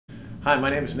Hi,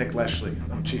 my name is Nick Leshley.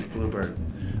 I'm Chief Bluebird.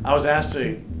 I was asked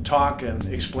to talk and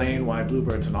explain why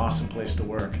Bluebird's an awesome place to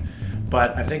work,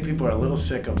 but I think people are a little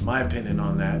sick of my opinion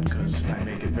on that because I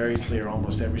make it very clear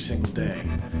almost every single day.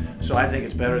 So I think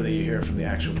it's better that you hear from the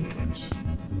actual Bluebirds.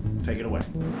 Take it away.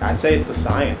 I'd say it's the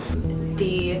science.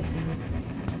 The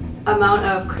amount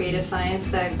of creative science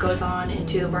that goes on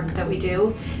into the work that we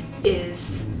do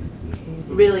is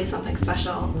really something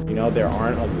special. You know, there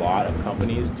aren't a lot of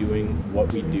companies doing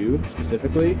what we do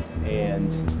specifically,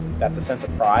 and that's a sense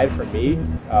of pride for me.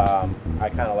 I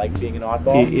kind of like being an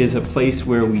oddball. It is a place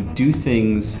where we do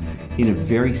things in a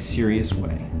very serious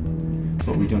way,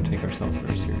 but we don't take ourselves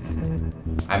very seriously.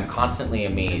 I'm constantly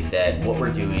amazed at what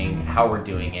we're doing, how we're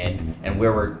doing it, and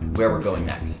where we're going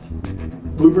next.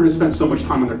 Bluebird has spent so much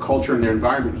time on their culture and their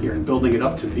environment here and building it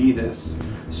up to be this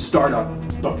startup,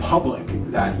 the public,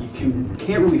 that you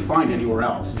can't really find anywhere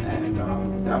else.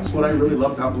 And that's what I really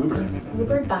love about Bluebird.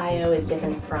 Bluebird Bio is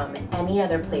different from any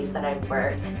other place that I've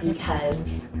worked because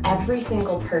every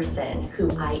single person who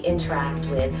I interact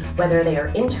with, whether they are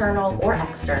internal or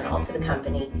external to the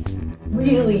company,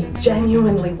 really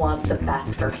genuinely wants the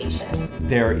best for patients.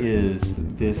 There is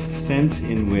this sense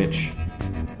in which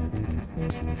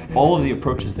all of the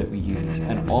approaches that we use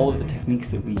and all of the techniques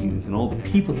that we use and all the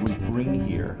people that we bring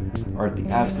here are at the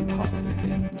absolute top of their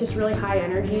game. Just really high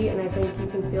energy, and I think you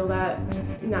can feel that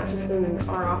not just in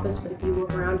our office, but if you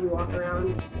look around, you walk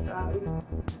around,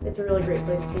 it's a really great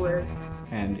place to work.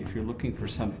 And if you're looking for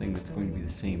something that's going to be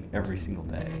the same every single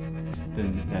day,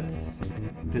 then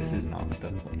this is not the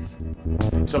place.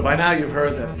 So by now you've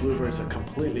heard that Bluebird's a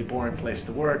completely boring place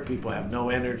to work. People have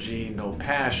no energy, no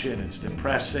passion, it's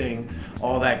depressing,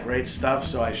 all that great stuff,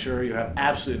 so I assure you have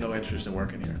absolutely no interest in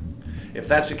working here. If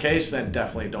that's the case, then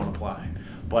definitely don't apply.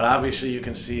 But obviously you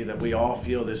can see that we all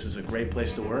feel this is a great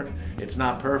place to work. It's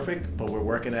not perfect, but we're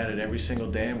working at it every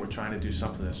single day and we're trying to do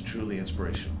something that's truly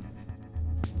inspirational.